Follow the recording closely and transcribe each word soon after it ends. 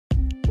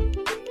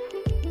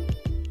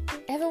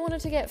Ever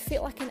wanted to get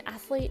fit like an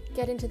athlete,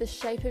 get into the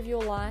shape of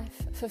your life,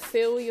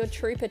 fulfill your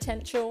true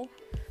potential?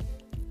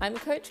 I'm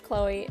Coach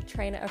Chloe,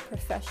 trainer of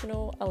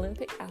professional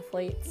Olympic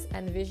athletes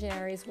and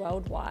visionaries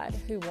worldwide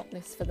who want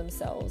this for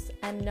themselves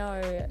and know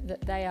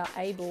that they are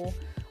able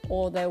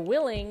or they're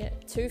willing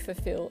to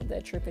fulfill their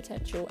true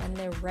potential and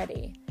they're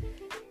ready.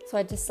 So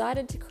I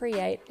decided to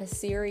create a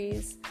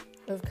series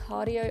of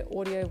cardio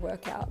audio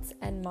workouts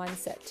and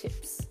mindset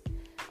tips.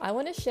 I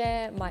want to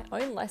share my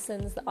own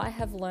lessons that I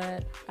have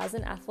learned as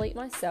an athlete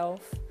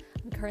myself.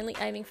 I'm currently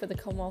aiming for the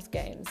Commonwealth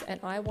Games,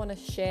 and I want to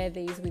share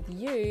these with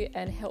you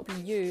and help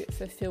you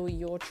fulfill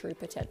your true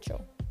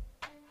potential.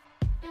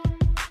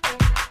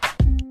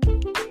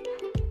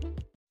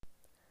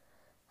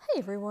 Hey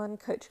everyone,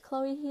 Coach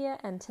Chloe here,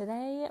 and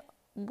today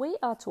we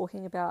are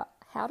talking about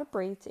how to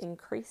breathe to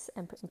increase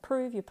and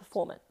improve your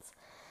performance.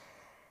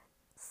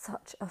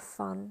 Such a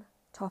fun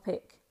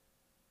topic.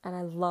 And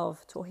I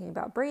love talking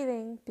about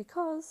breathing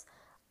because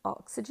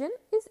oxygen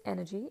is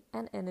energy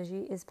and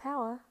energy is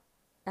power.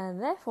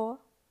 And therefore,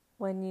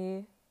 when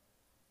you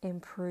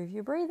improve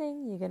your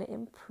breathing, you're going to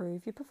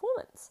improve your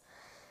performance.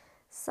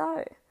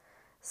 So,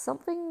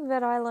 something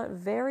that I learned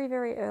very,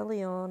 very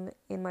early on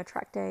in my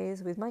track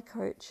days with my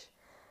coach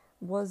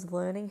was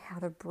learning how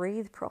to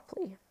breathe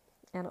properly.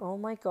 And oh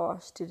my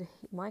gosh, did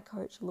my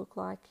coach look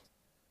like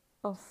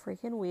a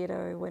freaking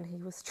weirdo when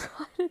he was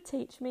trying to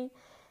teach me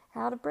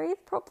how to breathe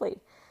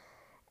properly.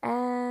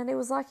 And it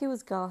was like he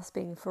was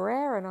gasping for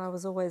air, and I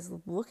was always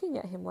looking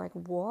at him like,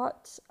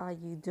 what are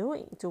you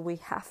doing? Do we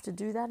have to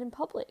do that in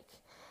public?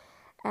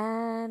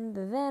 And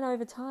then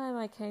over time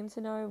I came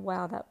to know,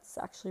 wow, that's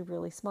actually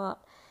really smart.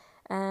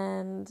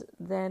 And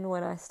then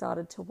when I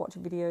started to watch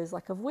videos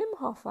like of Wim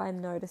Hof, I'm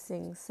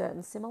noticing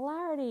certain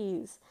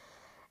similarities.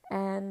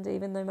 And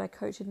even though my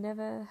coach had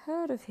never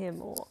heard of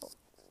him, or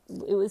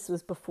it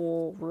was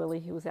before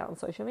really he was out on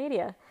social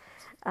media,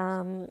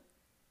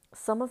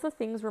 some of the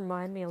things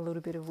remind me a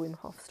little bit of Wim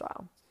Hof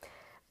style.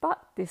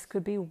 But this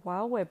could be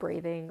while we're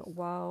breathing,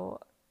 while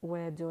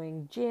we're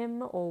doing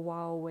gym, or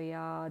while we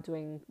are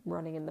doing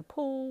running in the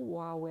pool,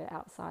 while we're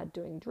outside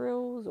doing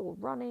drills or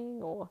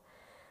running or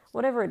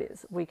whatever it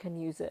is, we can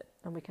use it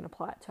and we can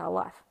apply it to our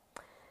life.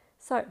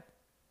 So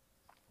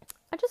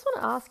I just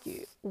want to ask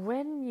you,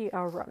 when you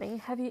are running,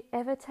 have you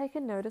ever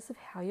taken notice of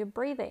how you're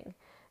breathing?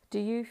 Do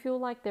you feel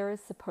like there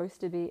is supposed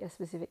to be a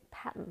specific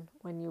pattern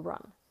when you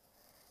run?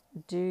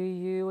 Do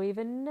you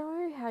even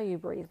know how you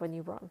breathe when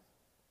you run?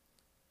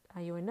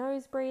 Are you a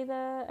nose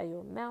breather? Are you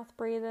a mouth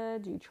breather?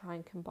 Do you try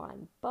and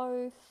combine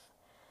both?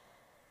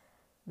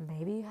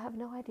 Maybe you have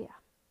no idea.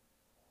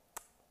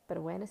 But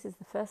awareness is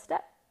the first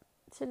step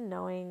to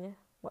knowing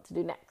what to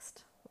do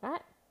next,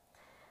 right?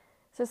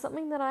 So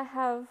something that I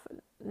have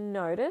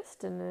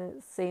noticed, and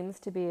it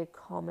seems to be a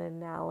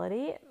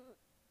commonality,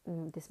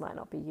 this might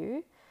not be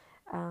you,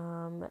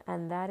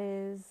 and that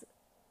is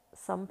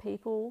some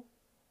people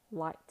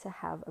like to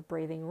have a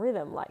breathing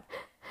rhythm,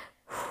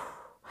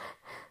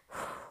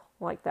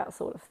 like that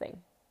sort of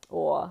thing,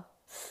 or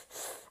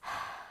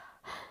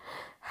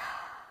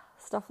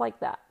stuff like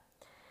that.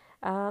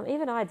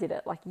 Even I did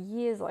it like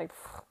years, I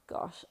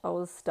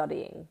was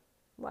studying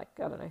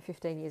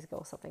 15 years ago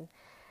or something,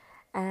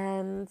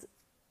 and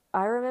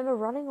I remember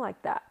running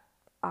like that.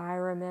 I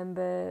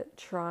remember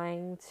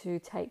trying to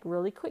take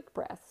really quick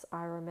breaths.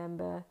 I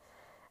remember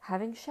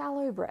having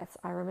shallow breaths.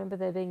 I remember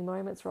there being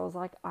moments where I was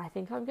like, I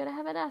think I'm going to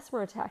have an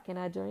asthma attack, and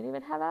I don't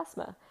even have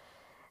asthma.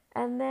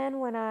 And then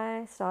when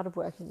I started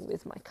working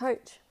with my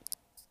coach,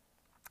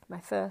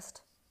 my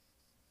first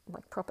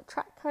proper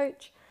track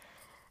coach,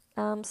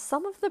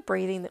 some of the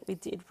breathing that we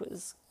did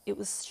was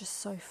just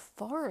so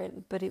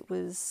foreign, but it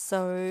was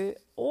so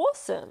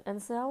awesome.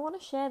 And so I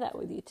want to share that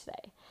with you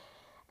today.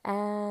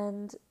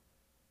 And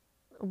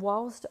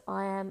whilst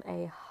I am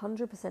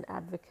 100%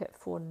 advocate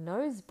for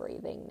nose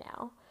breathing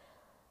now,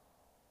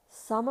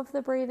 some of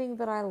the breathing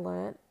that I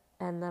learnt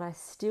and that I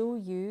still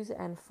use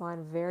and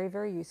find very,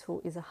 very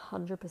useful is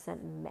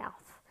 100%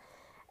 mouth.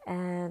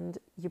 And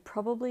you're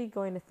probably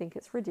going to think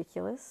it's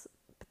ridiculous,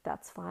 but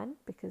that's fine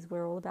because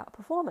we're all about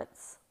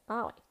performance,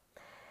 aren't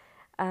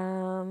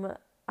we?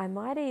 I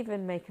might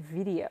even make a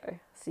video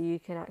so you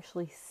can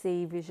actually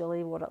see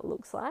visually what it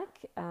looks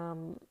like,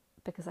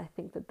 because I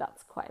think that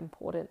that's quite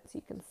important, so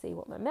you can see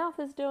what my mouth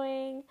is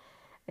doing,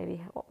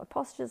 maybe what my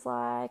posture's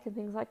like and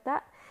things like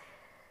that.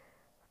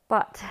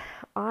 But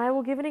I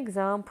will give an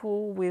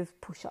example with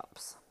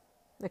push-ups,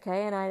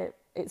 okay? And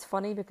it's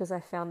funny because I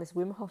found this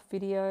Wim Hof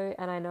video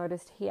and I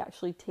noticed he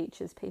actually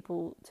teaches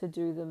people to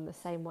do them the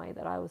same way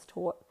that I was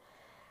taught.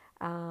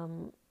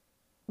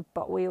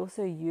 But we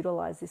also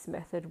utilize this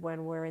method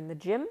when we're in the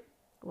gym,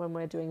 when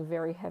we're doing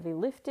very heavy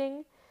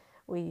lifting.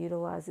 We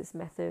utilize this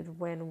method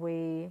when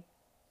we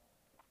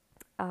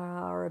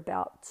are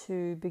about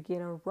to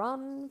begin a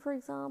run, for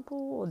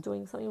example, or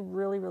doing something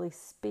really, really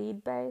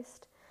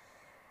speed-based.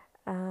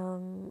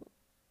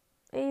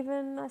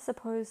 Even, I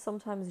suppose,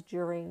 sometimes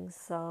during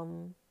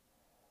some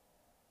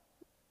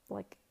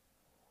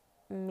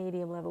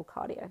medium level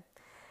cardio.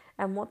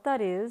 And what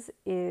that is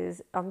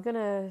I'm going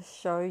to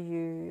show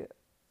you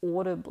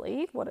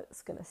audibly what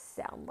it's going to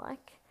sound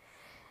like.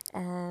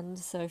 And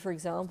so, for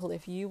example,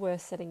 if you were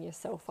setting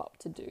yourself up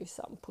to do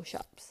some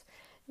push-ups,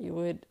 you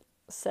would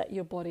set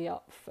your body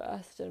up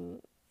first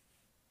and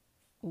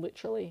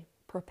literally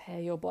prepare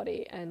your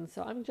body. And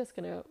so I'm just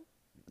going to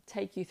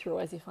take you through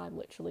as if I'm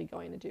literally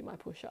going to do my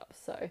push-ups.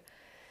 So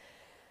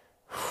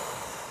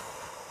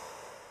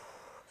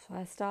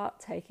I start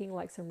taking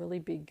like some really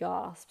big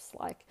gasps,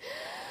 like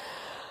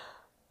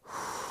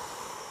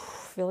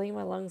filling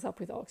my lungs up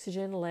with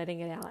oxygen, letting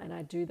it out. And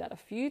I do that a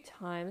few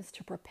times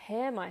to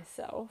prepare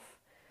myself.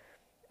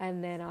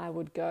 And then I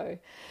would go,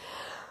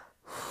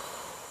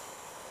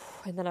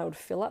 and then I would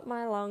fill up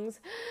my lungs.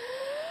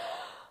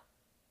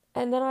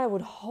 And then I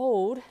would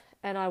hold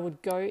and I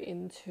would go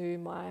into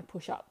my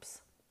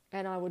push-ups.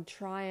 And I would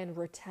try and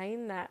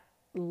retain that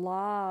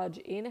large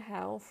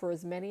inhale for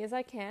as many as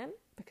I can,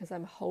 because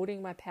I'm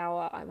holding my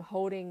power, I'm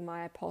holding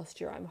my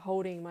posture, I'm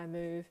holding my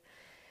move.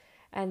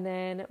 And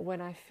then when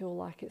I feel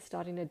like it's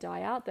starting to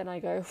die out, then I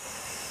go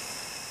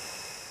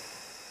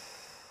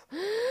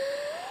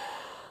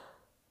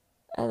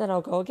and then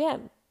I'll go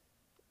again.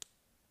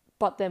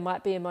 But there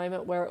might be a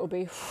moment where it will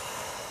be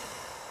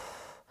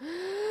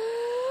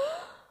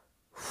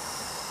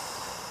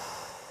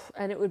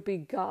and it would be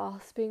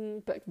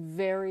gasping, but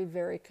very,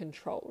 very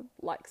controlled,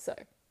 like so.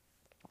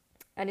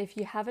 And if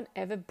you haven't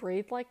ever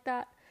breathed like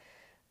that,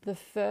 the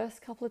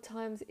first couple of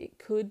times it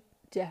could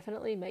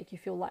definitely make you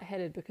feel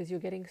lightheaded, because you're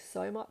getting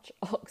so much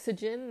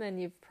oxygen than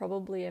you've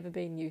probably ever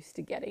been used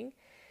to getting.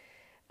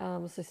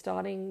 So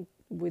starting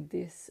with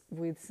this,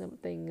 with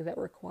something that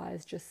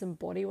requires just some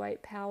body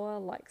weight power,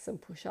 like some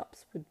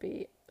push-ups, would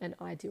be an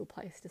ideal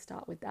place to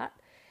start with that.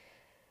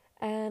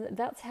 And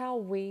that's how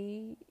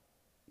we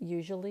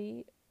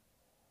usually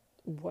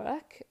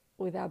work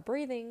with our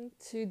breathing,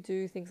 to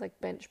do things like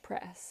bench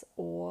press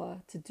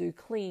or to do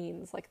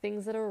cleans, like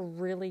things that are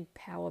really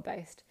power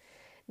based.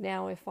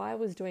 Now, if I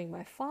was doing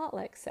my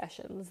fartlek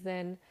sessions,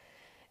 then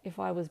if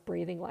I was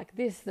breathing like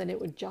this, then it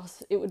would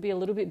be a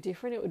little bit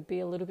different. It would be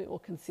a little bit more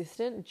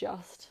consistent,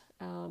 just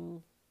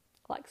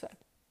like so.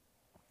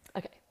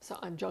 Okay, so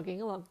I'm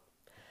jogging along.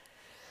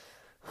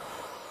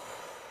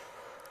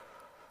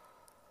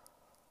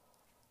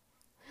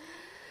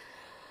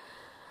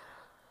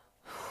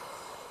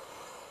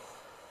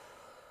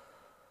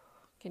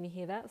 Can you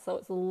hear that? So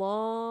it's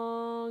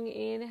long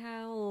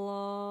inhale,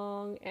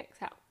 long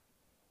exhale.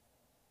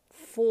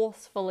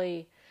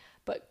 Forcefully,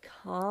 but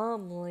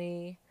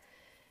calmly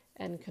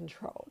and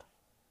controlled.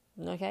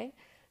 Okay?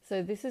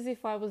 So this is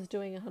if I was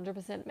doing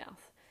 100%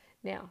 mouth.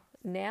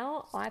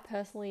 Now I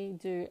personally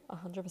do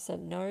 100%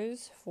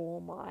 nose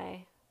for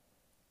my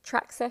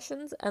track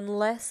sessions,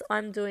 unless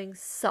I'm doing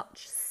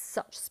such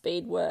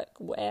speed work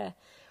where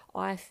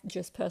I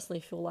just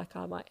personally feel like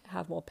I might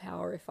have more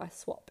power if I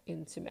swap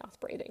into mouth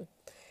breathing.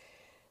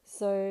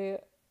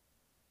 So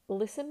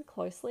listen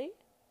closely,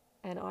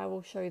 and I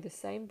will show you the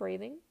same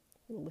breathing.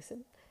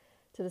 Listen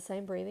to the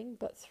same breathing,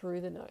 but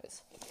through the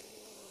nose.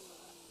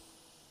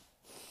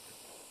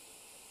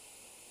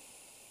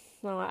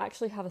 Now, I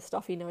actually have a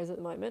stuffy nose at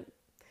the moment,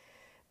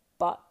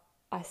 but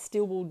I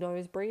still will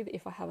nose breathe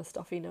if I have a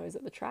stuffy nose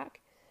at the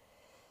track.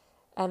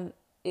 And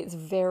it's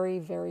very,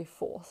 very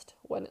forced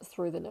when it's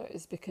through the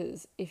nose,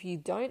 because if you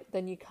don't,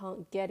 then you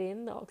can't get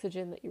in the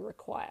oxygen that you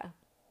require.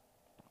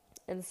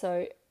 And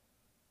so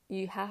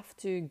you have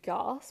to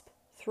gasp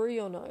through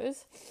your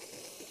nose.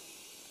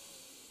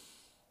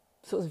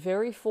 So it's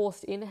very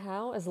forced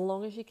inhale as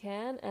long as you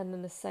can, and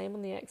then the same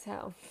on the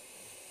exhale.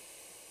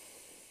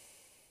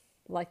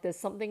 Like there's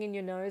something in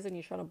your nose and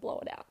you're trying to blow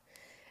it out.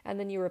 And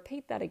then you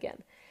repeat that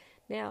again.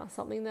 Now,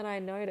 something that I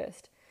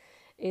noticed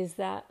is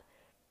that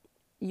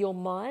your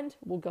mind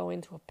will go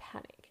into a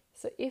panic.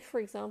 So if, for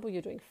example,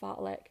 you're doing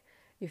fartlek,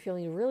 you're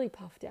feeling really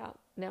puffed out.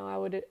 Now,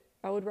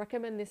 I would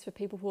recommend this for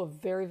people who are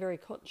very, very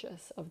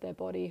conscious of their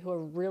body, who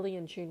are really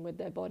in tune with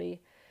their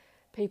body,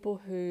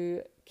 people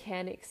who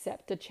can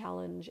accept a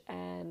challenge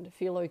and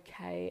feel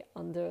okay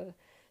under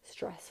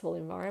stressful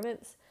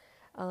environments.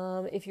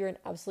 If you're an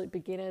absolute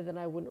beginner, then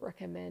I wouldn't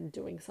recommend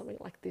doing something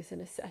like this in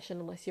a session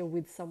unless you're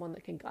with someone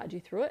that can guide you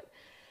through it.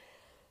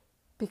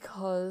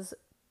 Because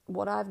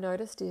what I've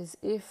noticed is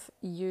if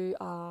you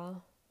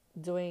are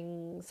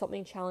doing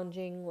something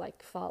challenging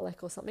like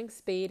fartlek or something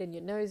speed and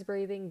you're nose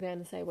breathing,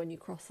 then say when you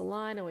cross the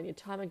line or when your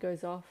timer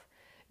goes off,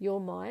 your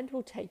mind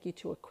will take you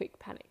to a quick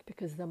panic,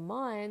 because the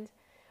mind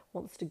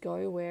wants to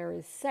go where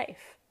is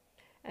safe.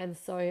 And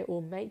so it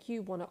will make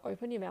you want to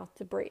open your mouth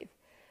to breathe.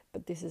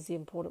 But this is the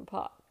important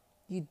part.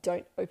 You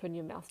don't open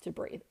your mouth to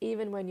breathe.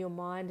 Even when your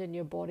mind and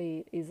your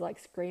body is like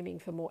screaming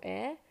for more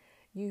air,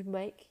 you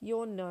make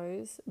your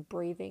nose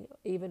breathing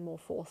even more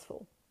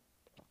forceful.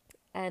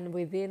 And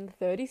within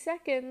 30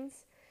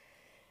 seconds,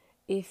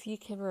 if you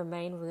can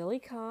remain really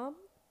calm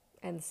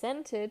and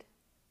centered,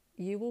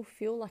 you will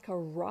feel like a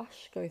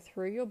rush go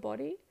through your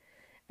body.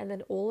 And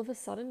then all of a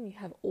sudden you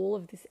have all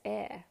of this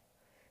air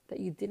that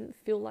you didn't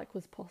feel like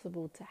was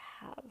possible to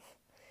have.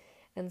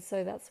 And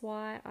so that's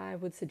why I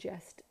would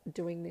suggest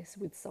doing this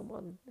with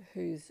someone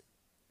who's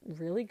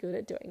really good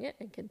at doing it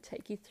and can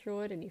take you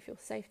through it and you feel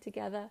safe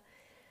together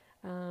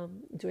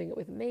doing it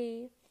with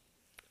me,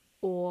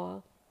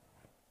 or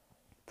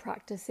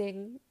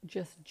practicing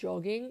just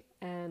jogging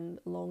and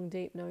long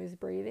deep nose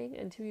breathing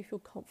until you feel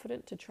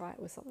confident to try it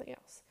with something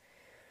else.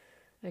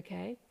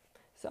 Okay,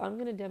 so I'm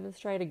going to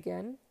demonstrate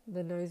again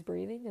the nose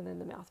breathing and then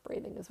the mouth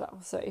breathing as well.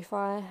 So if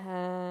I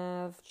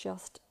have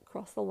just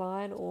crossed the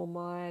line or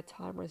my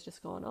timer has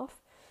just gone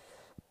off,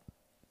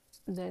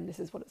 then this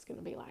is what it's going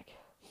to be like.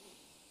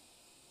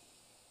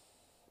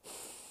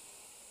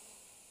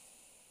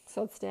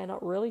 So I'd stand up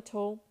really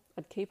tall,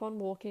 I'd keep on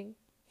walking.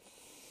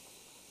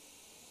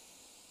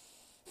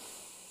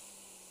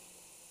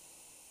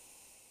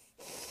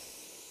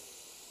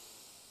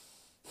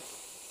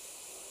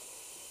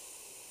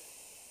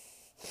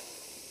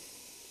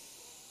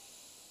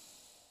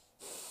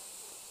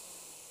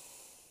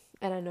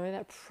 And I know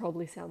that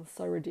probably sounds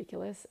so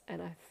ridiculous,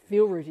 and I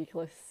feel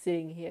ridiculous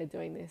sitting here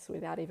doing this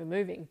without even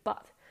moving,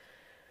 but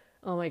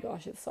oh my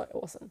gosh, it's so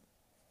awesome.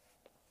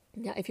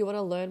 Now, if you want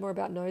to learn more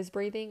about nose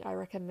breathing, I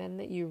recommend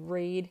that you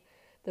read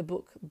the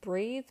book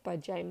Breathe by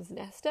James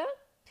Nestor,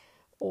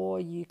 or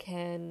you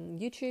can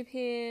YouTube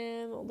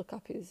him or look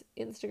up his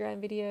Instagram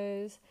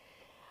videos.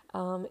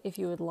 If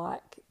you would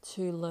like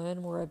to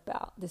learn more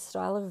about this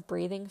style of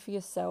breathing for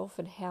yourself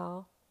and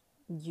how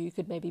you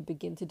could maybe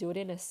begin to do it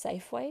in a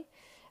safe way,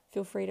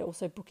 feel free to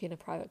also book in a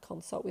private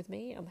consult with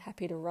me. I'm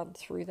happy to run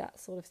through that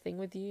sort of thing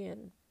with you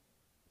and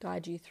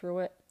guide you through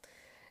it.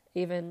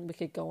 Even we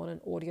could go on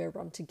an audio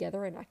run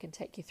together and I can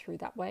take you through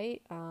that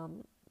way.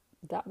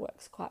 That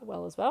works quite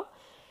well as well.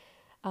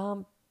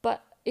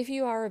 But if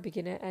you are a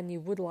beginner and you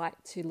would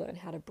like to learn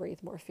how to breathe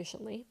more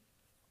efficiently,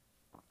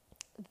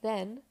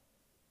 then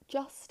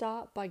just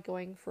start by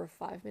going for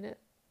a 5-minute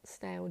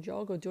snail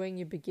jog or doing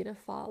your beginner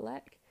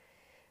fartlek,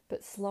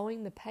 but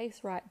slowing the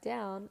pace right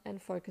down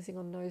and focusing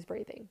on nose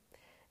breathing.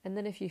 And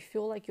then if you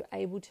feel like you're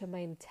able to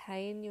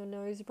maintain your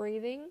nose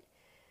breathing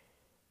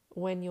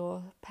when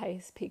your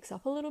pace picks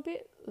up a little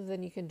bit,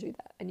 then you can do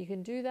that. And you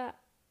can do that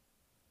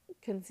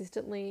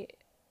consistently,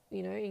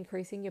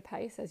 increasing your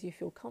pace as you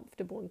feel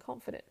comfortable and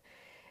confident.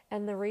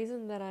 And the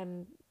reason that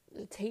I'm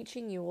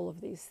teaching you all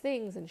of these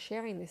things and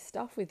sharing this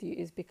stuff with you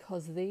is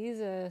because these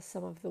are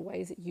some of the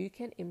ways that you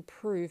can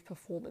improve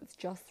performance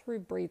just through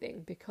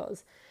breathing.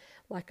 Because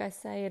like I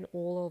say in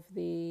all of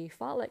the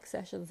fartlek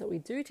sessions that we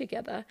do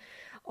together,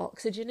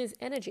 oxygen is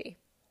energy.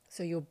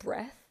 So your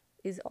breath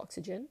is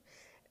oxygen.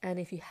 And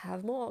if you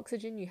have more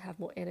oxygen, you have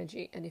more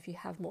energy. And if you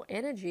have more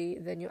energy,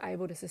 then you're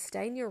able to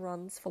sustain your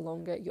runs for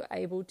longer. You're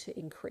able to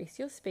increase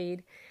your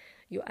speed.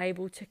 You're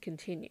able to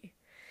continue.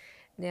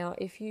 Now,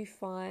 if you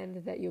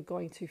find that you're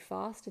going too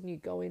fast and you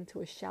go into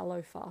a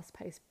shallow,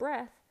 fast-paced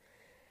breath,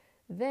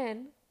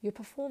 then your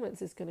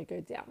performance is going to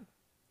go down.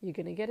 You're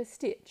going to get a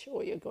stitch,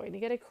 or you're going to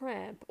get a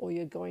cramp, or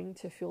you're going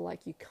to feel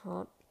like you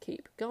can't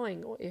keep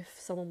going. Or if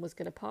someone was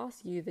going to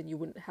pass you, then you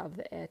wouldn't have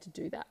the air to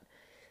do that.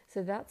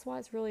 So that's why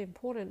it's really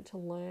important to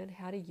learn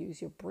how to use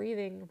your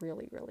breathing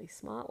really, really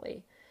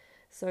smartly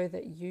so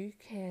that you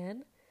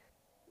can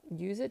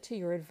use it to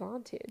your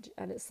advantage.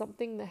 And it's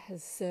something that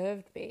has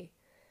served me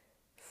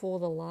for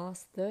the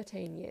last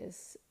 13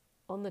 years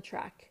on the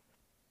track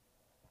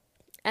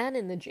and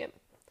in the gym,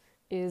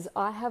 is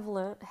I have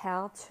learnt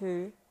how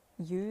to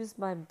use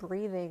my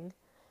breathing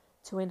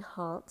to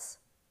enhance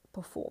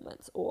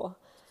performance or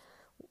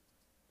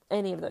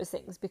any of those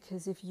things.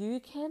 Because if you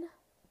can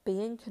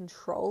be in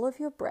control of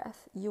your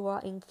breath, you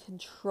are in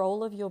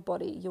control of your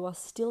body, you are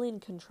still in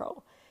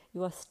control.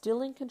 You are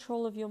still in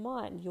control of your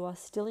mind. You are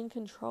still in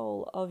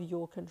control of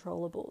your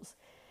controllables.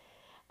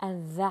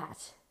 And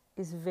that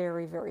is a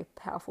very, very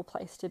powerful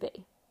place to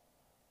be.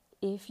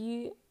 If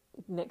you,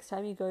 next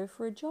time you go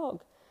for a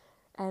jog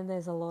and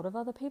there's a lot of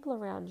other people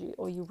around you,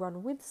 or you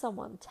run with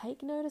someone,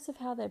 take notice of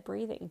how they're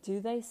breathing. Do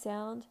they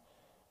sound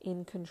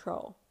in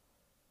control?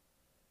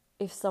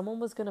 If someone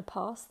was going to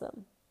pass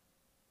them,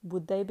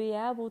 would they be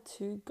able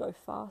to go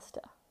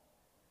faster?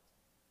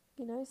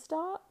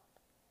 Start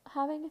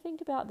having to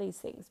think about these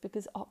things,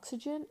 because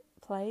oxygen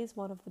plays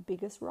one of the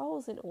biggest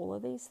roles in all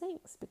of these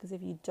things. Because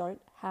if you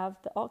don't have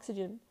the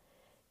oxygen,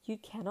 you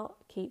cannot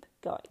keep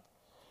going.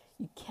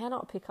 You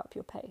cannot pick up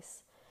your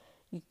pace.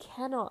 You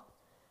cannot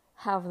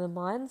have the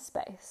mind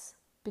space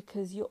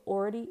because you're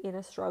already in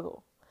a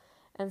struggle.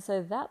 And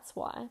so that's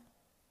why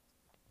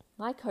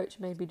my coach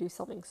made me do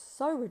something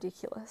so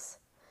ridiculous.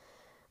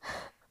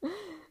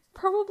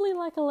 Probably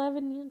like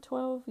 11,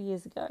 12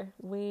 years ago,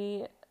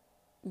 we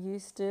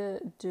used to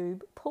do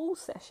pool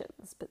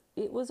sessions, but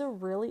it was a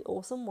really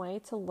awesome way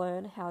to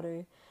learn how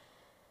to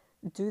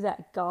do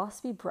that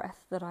gaspy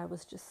breath that I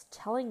was just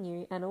telling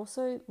you, and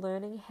also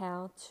learning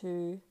how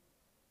to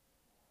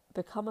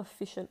become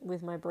efficient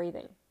with my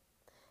breathing.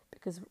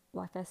 Because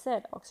like I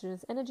said, oxygen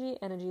is energy,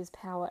 energy is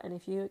power, and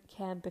if you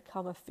can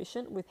become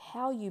efficient with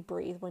how you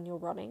breathe when you're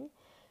running,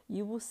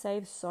 you will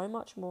save so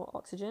much more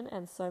oxygen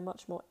and so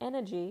much more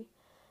energy,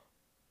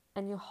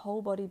 and your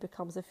whole body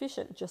becomes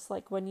efficient. Just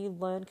like when you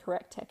learn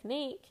correct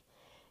technique,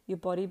 your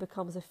body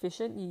becomes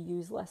efficient, you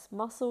use less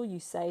muscle, you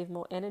save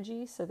more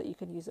energy so that you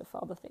can use it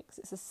for other things.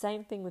 It's the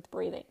same thing with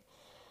breathing.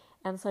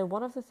 And so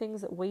one of the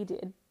things that we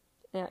did,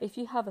 now if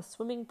you have a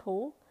swimming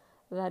pool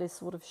that is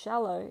sort of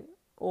shallow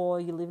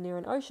or you live near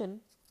an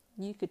ocean,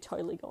 you could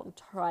totally go and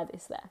try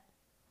this there.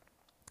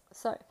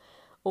 So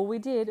all we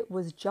did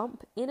was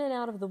jump in and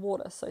out of the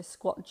water. So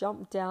squat,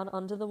 jump down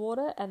under the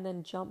water, and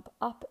then jump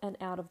up and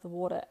out of the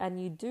water.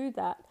 And you do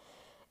that.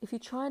 If you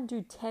try and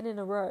do 10 in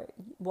a row,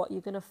 what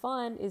you're going to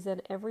find is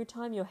that every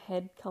time your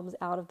head comes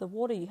out of the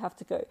water, you have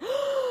to go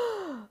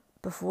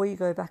before you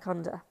go back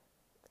under.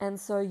 And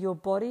so your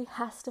body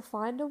has to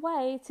find a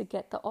way to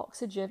get the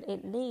oxygen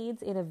it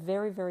needs in a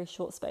very, very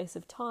short space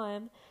of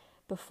time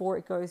before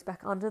it goes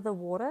back under the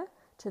water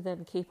to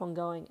then keep on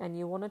going. And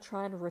you want to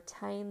try and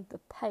retain the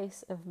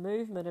pace of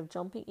movement of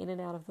jumping in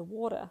and out of the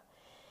water.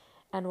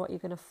 And what you're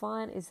going to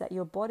find is that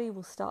your body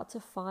will start to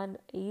find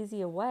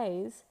easier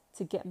ways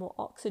to get more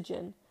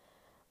oxygen,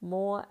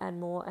 more and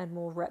more and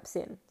more reps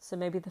in. So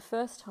maybe the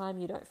first time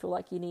you don't feel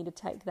like you need to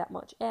take that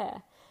much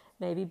air.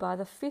 Maybe by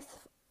the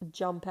 5th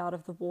jump out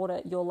of the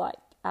water, you're like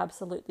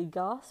absolutely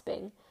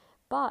gasping,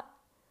 but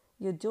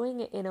you're doing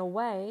it in a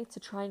way to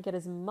try and get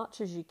as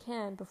much as you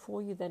can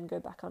before you then go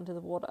back under the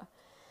water.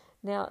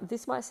 Now,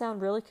 this might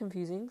sound really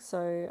confusing,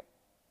 so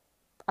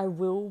I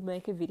will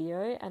make a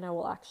video and I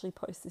will actually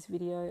post this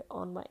video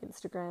on my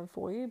Instagram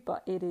for you,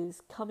 but it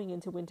is coming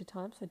into winter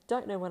time, so I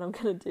don't know when I'm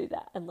going to do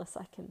that unless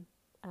I can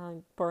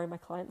borrow my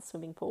client's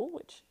swimming pool,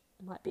 which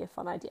might be a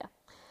fun idea.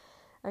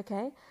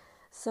 Okay,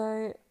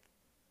 so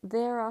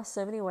there are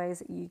so many ways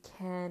that you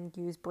can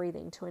use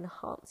breathing to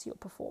enhance your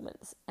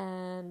performance,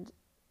 and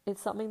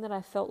it's something that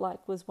I felt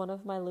like was one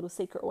of my little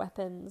secret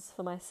weapons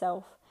for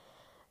myself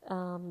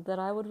that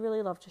I would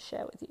really love to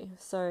share with you.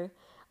 So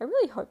I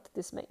really hope that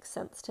this makes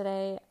sense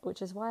today,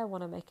 which is why I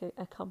want to make an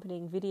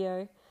accompanying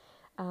video.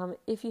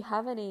 If you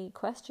have any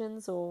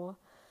questions or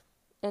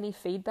any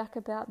feedback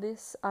about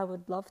this, I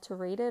would love to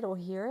read it or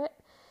hear it.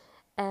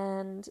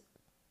 And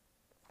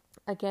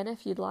again,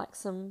 if you'd like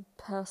some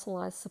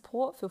personalized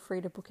support, feel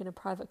free to book in a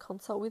private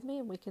consult with me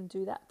and we can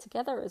do that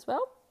together as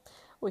well.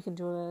 We can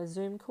do a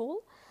Zoom call.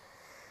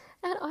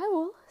 And I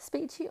will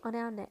speak to you on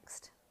our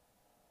next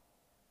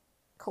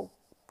call.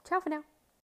 Ciao for now.